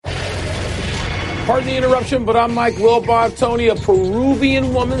Pardon the interruption, but I'm Mike Wilbon and Tony. A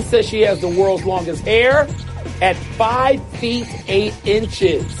Peruvian woman says she has the world's longest hair at 5 feet 8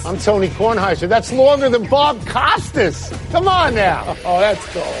 inches. I'm Tony Kornheiser. That's longer than Bob Costas. Come on now. Oh, that's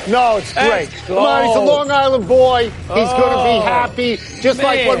cool. No, it's great. Cool. Come on, he's a Long Island boy. He's going to be happy. Just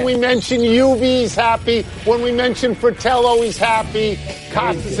like when we mention UV, he's happy. When we mention Fratello, he's happy.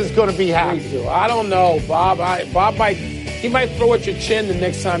 Costas is going to be happy. I don't know, Bob. Bob might throw at your chin the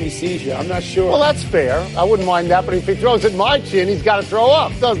next time he sees you. I'm not sure. Well, that's fair. I wouldn't mind that. But if he throws at my chin, he's got to throw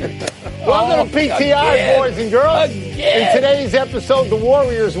up, doesn't he? Welcome to PTI, boys and girls. In today's episode, the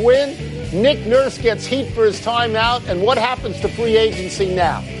Warriors win. Nick Nurse gets heat for his timeout. And what happens to free agency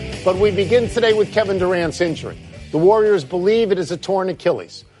now? But we begin today with Kevin Durant's injury. The Warriors believe it is a torn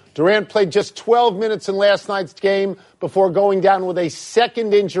Achilles. Durant played just 12 minutes in last night's game before going down with a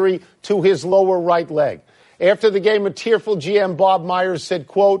second injury to his lower right leg. After the game, a tearful GM Bob Myers said,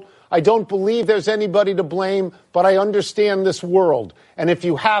 quote, "I don't believe there's anybody to blame, but I understand this world. And if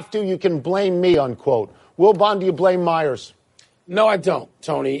you have to, you can blame me," unquote. Wilbon, do you blame Myers? No, I don't,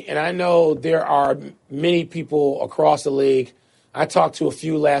 Tony. And I know there are many people across the league. I talked to a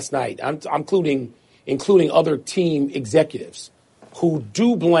few last night, including other team executives who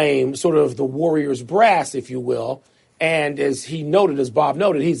do blame sort of the Warriors brass, if you will. And as Bob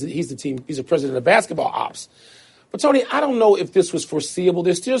noted, he's the president of basketball ops. But Tony, I don't know if this was foreseeable.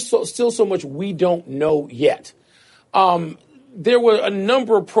 There's still so much we don't know yet. There were a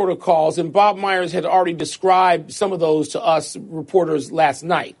number of protocols, and Bob Myers had already described some of those to us reporters last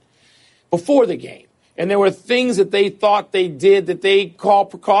night before the game. And there were things that they thought they did that they called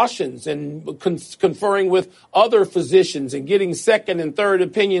precautions, and conferring with other physicians and getting second and third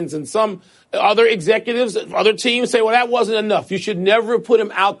opinions. And some other executives, other teams say, well, that wasn't enough. You should never have put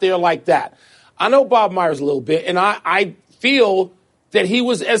him out there like that. I know Bob Myers a little bit, and I feel that he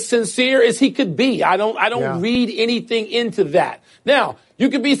was as sincere as he could be. I don't read anything into that. Now, you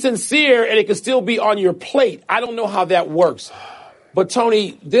could be sincere and it could still be on your plate. I don't know how that works. But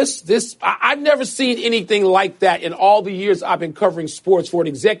Tony, I've never seen anything like that in all the years I've been covering sports, for an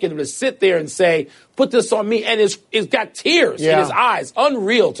executive to sit there and say, put this on me. And it's got tears in his eyes.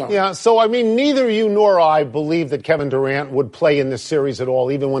 Unreal, Tony. Yeah, so, I mean, neither you nor I believe that Kevin Durant would play in this series at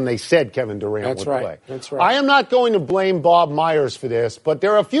all, even when they said Kevin Durant would play. That's right. I am not going to blame Bob Myers for this, but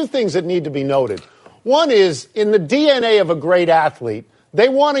there are a few things that need to be noted. One is, in the DNA of a great athlete, they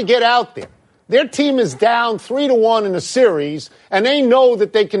want to get out there. Their team is down 3-1 in a series, and they know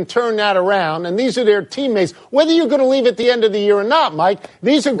that they can turn that around, and these are their teammates. Whether you're going to leave at the end of the year or not, Mike,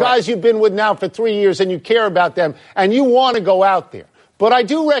 these are guys you've been with now for 3 years, and you care about them, and you want to go out there. But I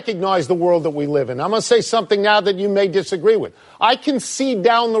do recognize the world that we live in. I'm going to say something now that you may disagree with. I can see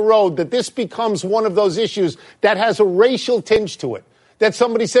down the road that this becomes one of those issues that has a racial tinge to it. That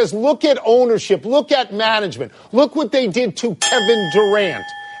somebody says, look at ownership, look at management, look what they did to Kevin Durant.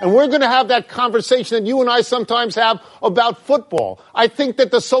 And we're going to have that conversation that you and I sometimes have about football. I think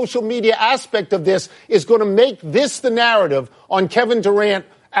that the social media aspect of this is going to make this the narrative on Kevin Durant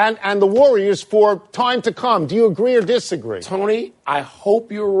and the Warriors for time to come. Do you agree or disagree? Tony, I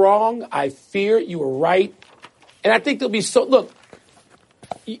hope you're wrong. I fear you are right. And I think there'll be look,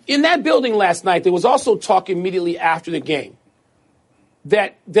 in that building last night, there was also talk immediately after the game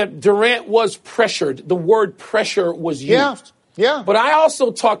that Durant was pressured. The word pressure was used. Yeah. But I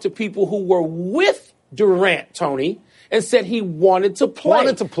also talked to people who were with Durant, Tony, and said he wanted to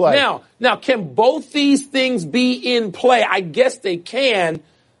play. Now, can both these things be in play? I guess they can.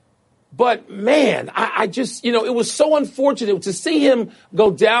 But, man, I just, it was so unfortunate to see him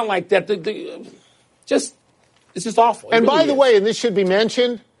go down like that. It's just awful. And by the way, and this should be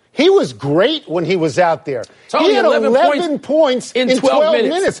mentioned, he was great when he was out there. Tony, he had 11 points in 12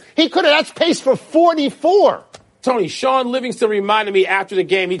 minutes. That's pace for 44. Tony, Sean Livingston reminded me after the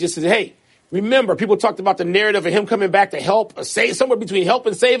game, he just said, hey, remember, people talked about the narrative of him coming back to help, somewhere between help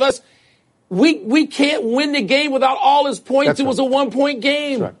and save us. We can't win the game without all his points. It was a 1-point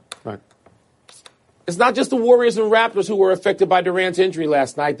game. That's right. It's not just the Warriors and Raptors who were affected by Durant's injury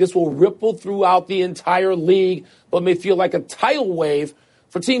last night. This will ripple throughout the entire league, but may feel like a tidal wave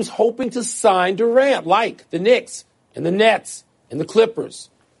for teams hoping to sign Durant, like the Knicks and the Nets and the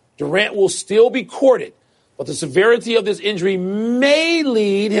Clippers. Durant will still be courted, but the severity of this injury may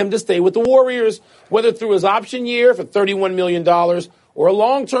lead him to stay with the Warriors, whether through his option year for $31 million or a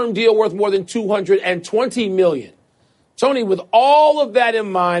long-term deal worth more than $220 million. Tony, with all of that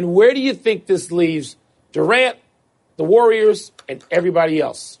in mind, where do you think this leaves Durant, the Warriors, and everybody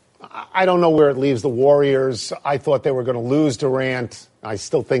else? I don't know where it leaves the Warriors. I thought they were going to lose Durant. I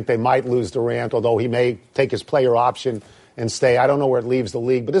still think they might lose Durant, although he may take his player option and stay. I don't know where it leaves the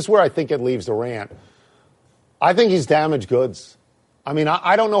league, but this is where I think it leaves Durant. I think he's damaged goods. I mean,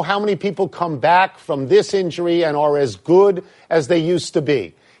 I don't know how many people come back from this injury and are as good as they used to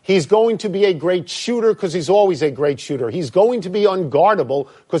be. He's going to be a great shooter because he's always a great shooter. He's going to be unguardable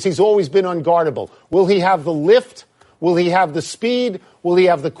because he's always been unguardable. Will he have the lift? Will he have the speed? Will he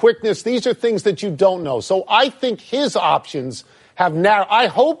have the quickness? These are things that you don't know. So I think his options have narrowed. I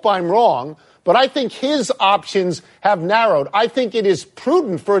hope I'm wrong, but I think his options have narrowed. I think it is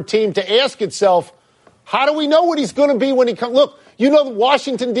prudent for a team to ask itself, how do we know what he's going to be when he comes? Look, you know,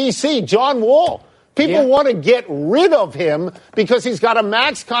 Washington, D.C., John Wall. People want to get rid of him because he's got a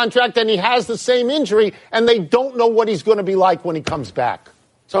max contract and he has the same injury, and they don't know what he's going to be like when he comes back.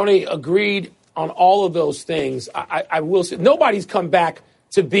 Tony, agreed on all of those things. I will say nobody's come back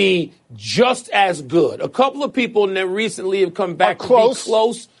to be just as good. A couple of people recently have come back to be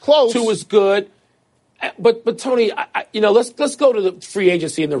close to as good. But Tony, let's go to the free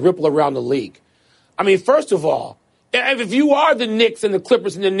agency and the ripple around the league. I mean, first of all, if you are the Knicks and the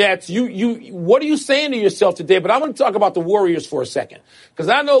Clippers and the Nets, what are you saying to yourself today? But I want to talk about the Warriors for a second. Because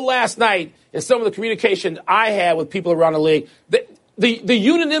I know last night, in some of the communication I had with people around the league, the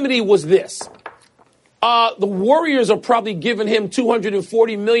unanimity was this. The Warriors are probably giving him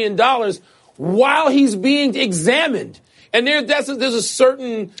 $240 million while he's being examined. And there's a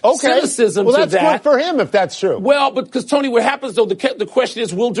certain cynicism to that. Well, that's good for him if that's true. Well, but because, Tony, what happens, though, the question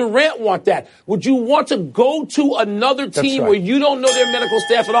is, will Durant want that? Would you want to go to another team where you don't know their medical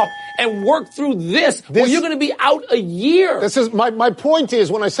staff at all and work through this where you're going to be out a year? This is my point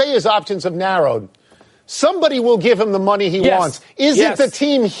is, when I say his options have narrowed, somebody will give him the money he wants. Is it the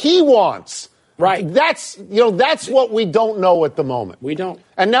team he wants? Right. That's what we don't know at the moment. We don't.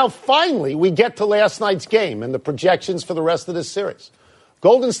 And now finally we get to last night's game and the projections for the rest of this series.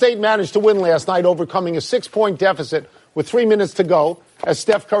 Golden State managed to win last night, overcoming a 6-point deficit with 3 minutes to go, as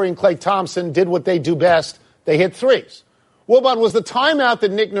Steph Curry and Klay Thompson did what they do best. They hit threes. Wilbon, was the timeout that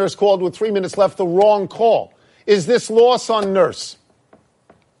Nick Nurse called with 3 minutes left the wrong call? Is this loss on Nurse?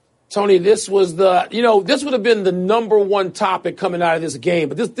 Tony, this would have been the number one topic coming out of this game.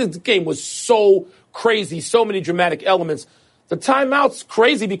 But this game was so crazy, so many dramatic elements. The timeout's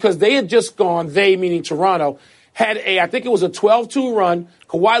crazy because they had just gone, they meaning Toronto, had I think it was a 12-2 run.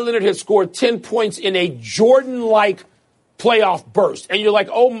 Kawhi Leonard had scored 10 points in a Jordan-like playoff burst. And you're like,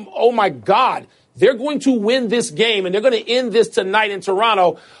 oh my God. They're going to win this game, and they're going to end this tonight in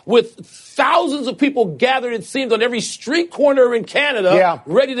Toronto with thousands of people gathered, it seemed, on every street corner in Canada,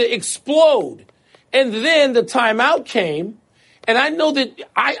 ready to explode. And then the timeout came, and I know that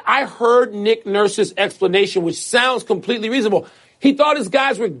I heard Nick Nurse's explanation, which sounds completely reasonable. He thought his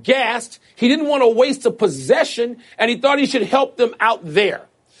guys were gassed. He didn't want to waste a possession, and he thought he should help them out there.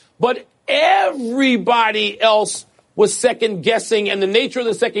 But everybody else was second guessing, and the nature of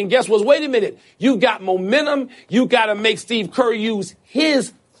the second guess was, wait a minute, you got momentum, you got to make Steve Kerr use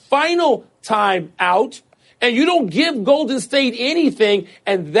his final time out, and you don't give Golden State anything,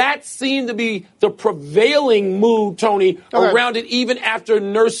 and that seemed to be the prevailing mood, Tony, around it, even after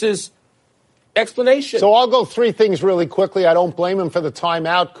Nurse's explanation. So I'll go three things really quickly. I don't blame him for the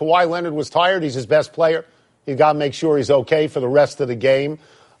timeout. Kawhi Leonard was tired. He's his best player. You got to make sure he's okay for the rest of the game.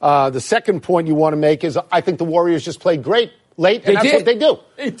 The second point you want to make is I think the Warriors just played great late, and that's what they do.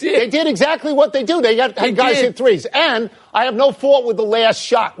 They did exactly what they do. They had guys hit threes. And I have no fault with the last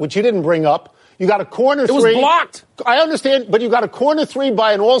shot, which you didn't bring up. You got a corner three. It was blocked. I understand, but you got a corner three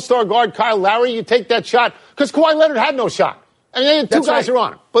by an all-star guard, Kyle Lowry. You take that shot because Kawhi Leonard had no shot. And then two guys are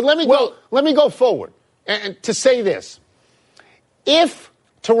on him. But let me go forward and to say this. If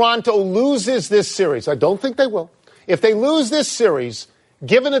Toronto loses this series, I don't think they will. If they lose this series,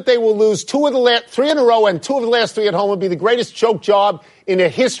 given that they will lose three in a row and two of the last three at home, would be the greatest choke job in the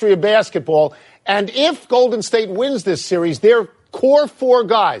history of basketball. And if Golden State wins this series, their core four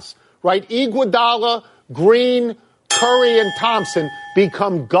guys, right, Iguodala, Green, Curry, and Thompson,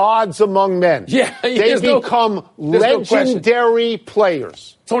 become gods among men. Yeah, they become legendary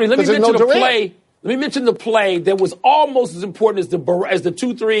players. Tony, let me mention a play. Let me mention the play that was almost as important as the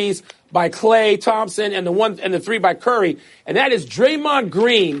 2 threes by Klay Thompson and the 3 by Curry, and that is Draymond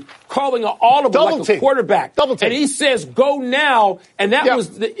Green calling an audible like a quarterback. Double team. And he says, go now, and that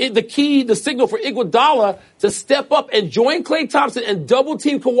was the key, the signal for Iguodala to step up and join Klay Thompson and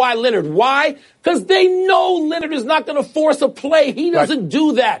double-team Kawhi Leonard. Why? Because they know Leonard is not going to force a play. He doesn't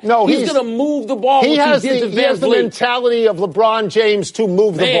do that. No, he's going to move the ball. He has the mentality of LeBron James to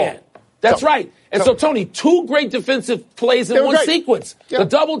move the ball. That's right. And so, Tony, 2 great defensive plays in one sequence. Yeah. The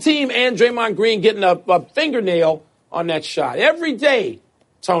double team and Draymond Green getting a fingernail on that shot. Every day,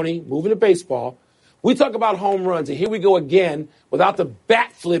 Tony, moving to baseball, We talk about home runs, and here we go again without the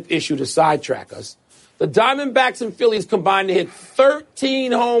bat flip issue to sidetrack us. The Diamondbacks and Phillies combined to hit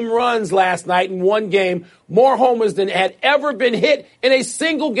 13 home runs last night in one game, more homers than had ever been hit in a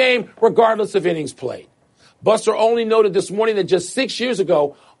single game, regardless of innings played. Buster Olney noted this morning that just 6 years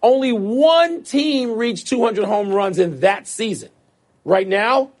ago, only one team reached 200 home runs in that season. Right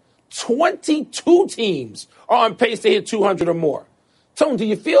now, 22 teams are on pace to hit 200 or more. Tone, do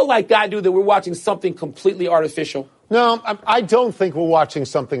you feel like I do that we're watching something completely artificial? No, I don't think we're watching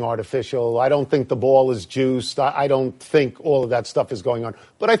something artificial. I don't think the ball is juiced. I don't think all of that stuff is going on.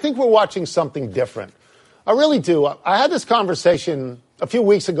 But I think we're watching something different. I really do. I had this conversation a few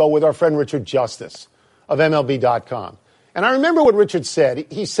weeks ago with our friend Richard Justice of MLB.com. And I remember what Richard said.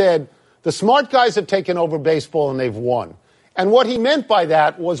 He said, the smart guys have taken over baseball and they've won. And what he meant by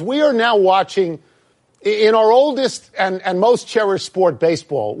that was we are now watching, in our oldest and most cherished sport,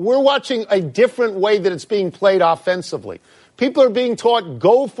 baseball, we're watching a different way that it's being played offensively. People are being taught,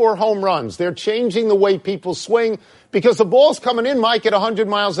 go for home runs. They're changing the way people swing because the ball's coming in, Mike, at 100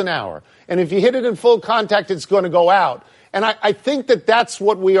 miles an hour. And if you hit it in full contact, it's going to go out. And I think that that's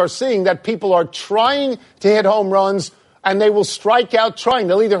what we are seeing, that people are trying to hit home runs, and they will strike out trying.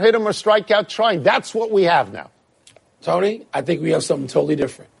 They'll either hit them or strike out trying. That's what we have now. Tony, I think we have something totally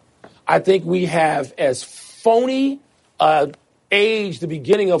different. I think we have as phony age, the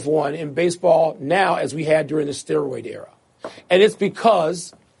beginning of one in baseball now as we had during the steroid era. And it's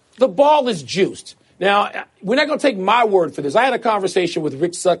because the ball is juiced. Now, we're not going to take my word for this. I had a conversation with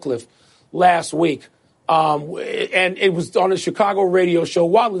Rick Sutcliffe last week, and it was on a Chicago radio show,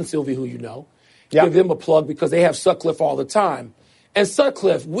 Waddle and Sylvie, who you know. Yep. Give them a plug because they have Sutcliffe all the time. And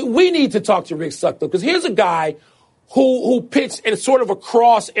Sutcliffe, we need to talk to Rick Sutcliffe because here's a guy who pitched in sort of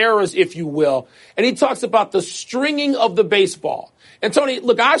across eras, if you will. And he talks about the stringing of the baseball. And Tony,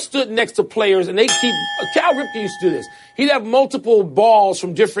 look, I stood next to players and Cal Ripken used to do this. He'd have multiple balls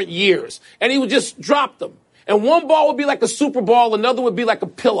from different years and he would just drop them. And one ball would be like a super ball. Another would be like a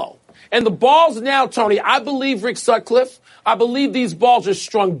pillow. And the balls now, Tony, I believe Rick Sutcliffe, I believe these balls are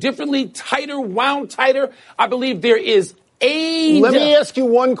strung differently, tighter, wound tighter. I believe there is Let me ask you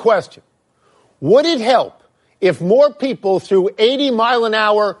one question. Would it help if more people threw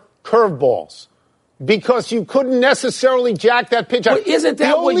 80-mile-an-hour curveballs because you couldn't necessarily jack that pitch out? But isn't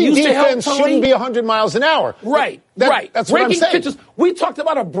that what used to help, Tony? The only defense shouldn't be 100 miles an hour. Right. That's what I'm saying. Pitches. We talked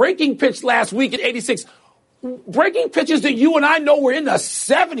about a breaking pitch last week at 86. Breaking pitches that you and I know were in the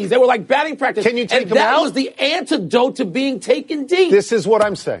 70s. They were like batting practice. Can you take them out? And that was the antidote to being taken deep. This is what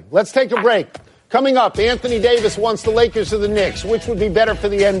I'm saying. Let's take a break. Coming up, Anthony Davis wants the Lakers or the Knicks. Which would be better for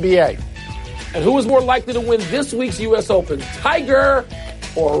the NBA? And who is more likely to win this week's U.S. Open, Tiger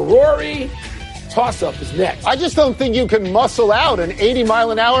or Rory? Toss-up is next. I just don't think you can muscle out an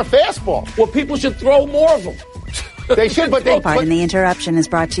 80-mile-an-hour fastball. Well, people should throw more of them. They should, but they... Pardon the interruption is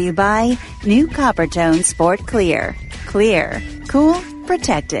brought to you by New Coppertone Sport Clear. Clear. Cool.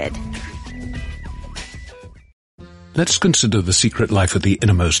 Protected. Let's consider the secret life of the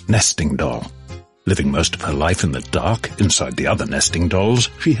innermost nesting doll. Living most of her life in the dark, inside the other nesting dolls,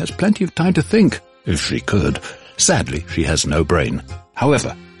 she has plenty of time to think, if she could. Sadly, she has no brain.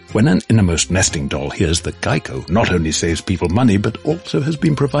 However, when an innermost nesting doll hears that Geico not only saves people money, but also has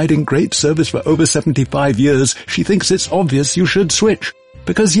been providing great service for over 75 years, she thinks it's obvious you should switch.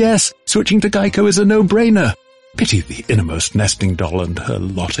 Because yes, switching to Geico is a no-brainer. Pity the innermost nesting doll and her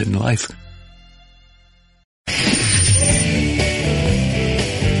lot in life.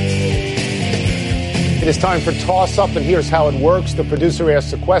 It is time for Toss-Up, and here's how it works. The producer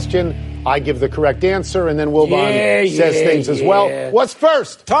asks a question, I give the correct answer, and then Wilbon says things as well. What's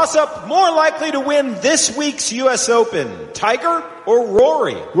first? Toss-Up, more likely to win this week's U.S. Open, Tiger or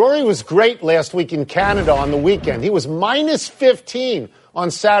Rory? Rory was great last week in Canada on the weekend. He was minus 15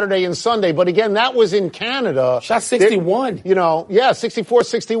 on Saturday and Sunday, but again, that was in Canada. Shot 61.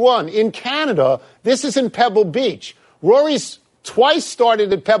 64-61. In Canada, this is in Pebble Beach. Rory's twice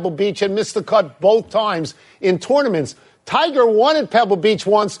started at Pebble Beach and missed the cut both times in tournaments. Tiger won at Pebble Beach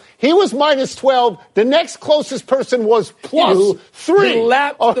once. He was minus 12. The next closest person was plus 3. He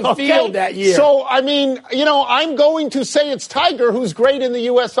lapped the field that year. So, I mean, I'm going to say it's Tiger who's great in the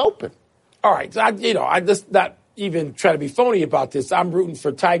U.S. Open. All right. I just not even try to be phony about this. I'm rooting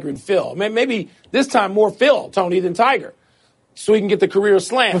for Tiger and Phil. Maybe this time more Phil, Tony, than Tiger, so he can get the career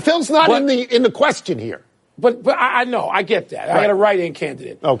slam. But Phil's not in the question here. But I know, I get that. Right. I got a write-in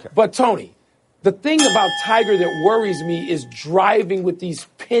candidate. Okay. But, Tony, the thing about Tiger that worries me is driving with these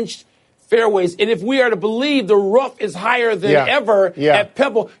pinched fairways. And if we are to believe the rough is higher than ever at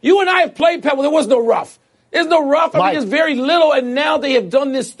Pebble. You and I have played Pebble. There was no rough. There's no rough. I mean, there's very little, and now they have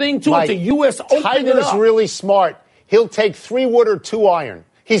done this thing to it. The U.S. Open Tiger's really smart. He'll take 3-wood or 2-iron.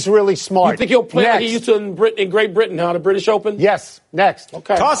 He's really smart. You think he'll play like he used to in Great Britain, the British Open? Yes. Next.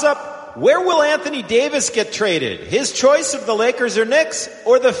 Okay. Toss-up. Where will Anthony Davis get traded? His choice of the Lakers or Knicks,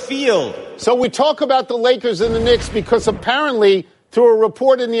 or the field? So we talk about the Lakers and the Knicks because apparently, through a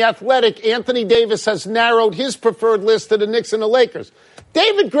report in The Athletic, Anthony Davis has narrowed his preferred list to the Knicks and the Lakers.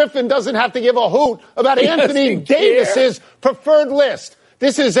 David Griffin doesn't have to give a hoot about Anthony Davis's preferred list.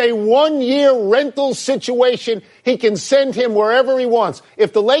 This is a 1-year rental situation. He can send him wherever he wants.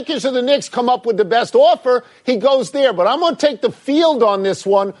 If the Lakers or the Knicks come up with the best offer, he goes there. But I'm going to take the field on this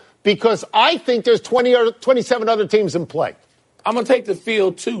one because I think there's 20 or 27 other teams in play. I'm going to take the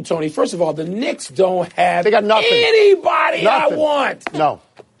field, too, Tony. First of all, the Knicks don't have they got nothing. Anybody I want. No.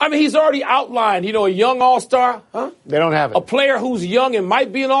 I mean, he's already outlined, a young all-star. Huh? They don't have it. A player who's young and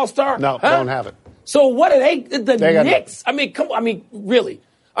might be an all-star? No, they don't have it. So what are the Knicks? I mean, really.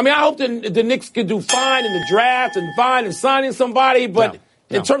 I mean, I hope the Knicks could do fine in the draft and fine in signing somebody, but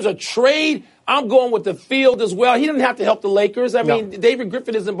in terms of trade, I'm going with the field as well. He didn't have to help the Lakers. I mean, David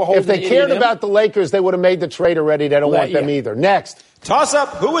Griffin isn't beholden to If they cared about the Lakers, they would have made the trade already. They don't want them either. Next.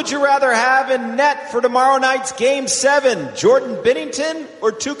 Toss-up, who would you rather have in net for tomorrow night's Game 7, Jordan Binnington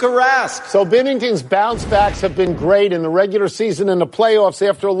or Tuukka Rask? So Binnington's bounce backs have been great in the regular season and the playoffs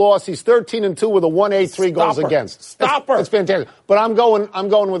after a loss. He's 13-2 with a 1.83 goals against. Stopper. That's fantastic. But I'm going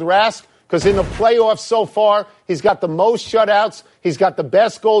with Rask because in the playoffs so far, he's got the most shutouts. He's got the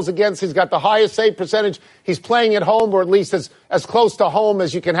best goals against. He's got the highest save percentage. He's playing at home, or at least as close to home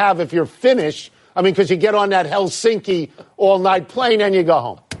as you can have if you're Finnish. I mean, because you get on that Helsinki all-night plane and you go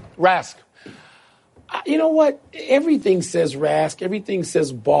home. Rask. You know what? Everything says Rask. Everything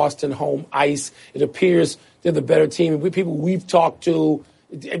says Boston home ice. It appears they're the better team. People we've talked to,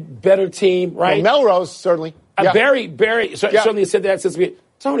 better team, right? Well, Melrose, certainly. Barry certainly said that since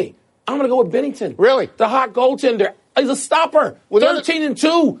Tony, I'm going to go with Binnington. Really? The hot goaltender. He's a stopper.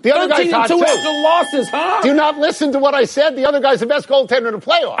 13-2. The other guy's hot, 13-2 too. after losses, huh? Do you not listen to what I said? The other guy's the best goaltender in the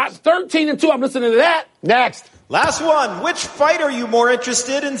playoffs. 13-2. I'm listening to that. Next. Last one. Which fight are you more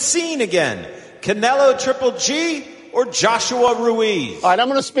interested in seeing again? Canelo Triple G or Joshua Ruiz? All right, I'm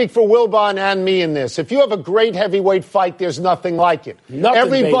going to speak for Wilbon and me in this. If you have a great heavyweight fight, there's nothing like it.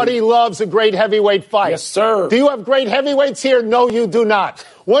 Everybody loves a great heavyweight fight. Yes, sir. Do you have great heavyweights here? No, you do not.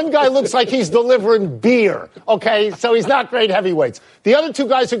 One guy looks like he's delivering beer, okay? So he's not great heavyweights. The other two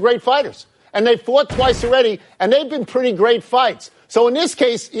guys are great fighters, and they fought twice already, and they've been pretty great fights. So in this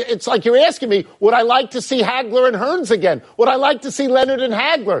case, it's like you're asking me, would I like to see Hagler and Hearns again? Would I like to see Leonard and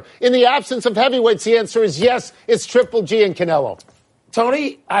Hagler? In the absence of heavyweights, the answer is yes, it's Triple G and Canelo.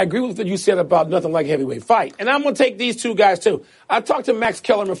 Tony, I agree with what you said about nothing like a heavyweight fight. And I'm going to take these two guys, too. I talked to Max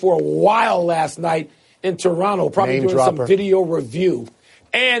Kellerman for a while last night in Toronto, probably doing some video review.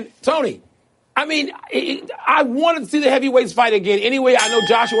 And, Tony, I mean, I wanted to see the heavyweights fight again. Anyway, I know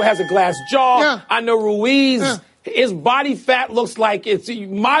Joshua has a glass jaw. Yeah. I know Ruiz. Yeah. His body fat looks like it's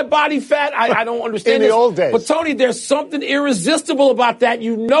my body fat. I don't understand in the old days. But, Tony, there's something irresistible about that.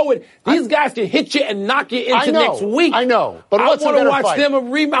 You know it. These guys can hit you and knock you into next week. I know. But what's I want to watch them a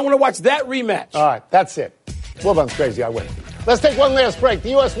rematch. I want to watch that rematch. All right, that's it. Wilbon's crazy. I win. Let's take one last break.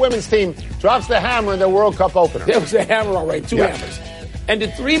 The U.S. women's team drops the hammer in their World Cup opener. There was a hammer, all right. Two hammers. And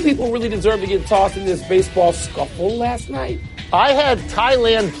did three people really deserve to get tossed in this baseball scuffle last night? I had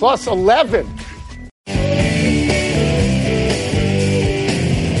Thailand plus 11.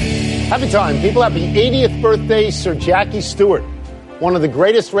 Happy time, people. Happy 80th birthday, Sir Jackie Stewart, one of the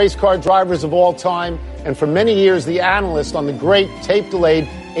greatest race car drivers of all time, and for many years the analyst on the great tape-delayed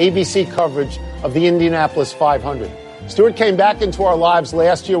ABC coverage of the Indianapolis 500. Stewart came back into our lives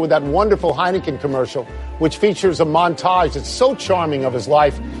last year with that wonderful Heineken commercial, which features a montage that's so charming of his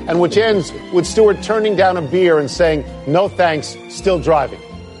life, and which ends with Stewart turning down a beer and saying, "No thanks, still driving."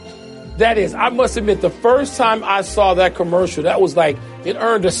 That is, I must admit, the first time I saw that commercial, that was like, it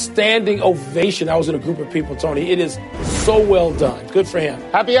earned a standing ovation. I was in a group of people, Tony. It is so well done. Good for him.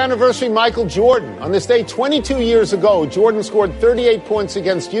 Happy anniversary, Michael Jordan. On this day 22 years ago, Jordan scored 38 points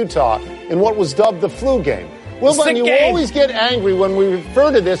against Utah in what was dubbed the flu game. Wilbon, you always get angry when we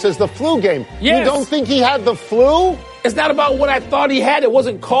refer to this as the flu game. Yes. You don't think he had the flu? It's not about what I thought he had. It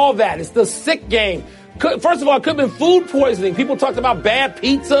wasn't called that. It's the sick game. First of all, it could have been food poisoning. People talked about bad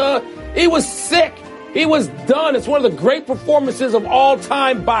pizza. He was sick. He was done. It's one of the great performances of all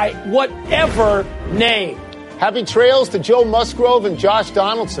time by whatever name. Happy trails to Joe Musgrove and Josh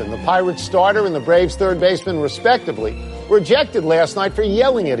Donaldson, the Pirates starter and the Braves third baseman, respectively, were ejected last night for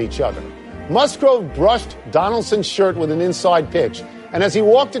yelling at each other. Musgrove brushed Donaldson's shirt with an inside pitch, and as he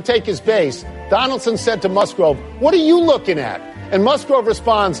walked to take his base, Donaldson said to Musgrove, "What are you looking at?" And Musgrove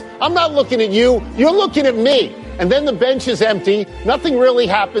responds, "I'm not looking at you. You're looking at me." And then the bench is empty. Nothing really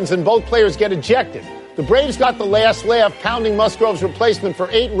happens, and both players get ejected. The Braves got the last laugh, pounding Musgrove's replacement for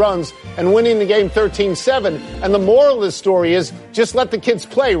 8 runs and winning the game 13-7. And the moral of this story is just let the kids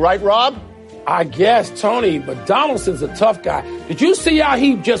play, right, Rob? I guess, Tony, but Donaldson's a tough guy. Did you see how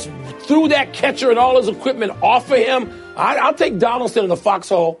he just threw that catcher and all his equipment off of him? I'll take Donaldson in the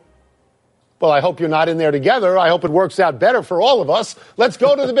foxhole. Well, I hope you're not in there together. I hope it works out better for all of us. Let's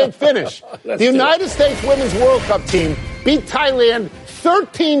go to the big finish. The United States Women's World Cup team beat Thailand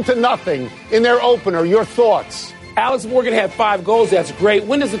 13-0 in their opener. Your thoughts? Alex Morgan had 5 goals. That's great.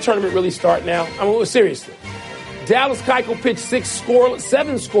 When does the tournament really start now? I mean, seriously. Dallas Keuchel pitched 7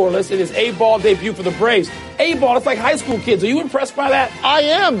 scoreless in his A-ball debut for the Braves. A-ball, it's like high school kids. Are you impressed by that? I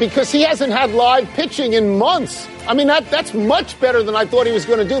am, because he hasn't had live pitching in months. I mean, that's much better than I thought he was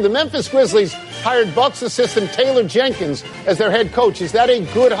going to do. The Memphis Grizzlies hired Bucks assistant Taylor Jenkins as their head coach. Is that a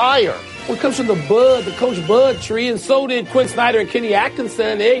good hire? Well, it comes from the Coach Bud tree, and so did Quinn Snyder and Kenny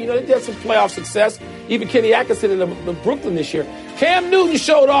Atkinson. They had some playoff success. Even Kenny Atkinson in the Brooklyn this year. Cam Newton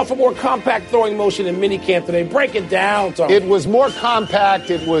showed off a more compact throwing motion in minicamp today. Break it down, Tom. It was more compact.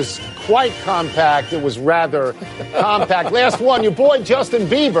 It was quite compact. It was rather compact. Last one, your boy Justin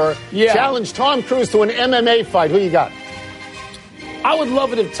Bieber challenged Tom Cruise to an MMA fight. Who you got? I would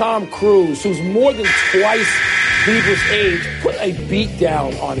love it if Tom Cruise, who's more than twice Bieber's age, put a beat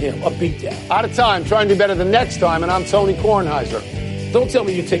down on him. A beat down. Out of time. Try and do better the next time. And I'm Tony Kornheiser. Don't tell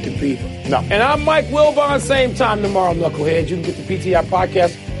me you're taking Bieber. No. And I'm Mike Wilbon. Same time tomorrow, Knuckleheads. You can get the PTI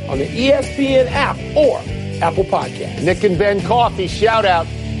podcast on the ESPN app or Apple Podcast. Nick and Ben Coffee, shout out.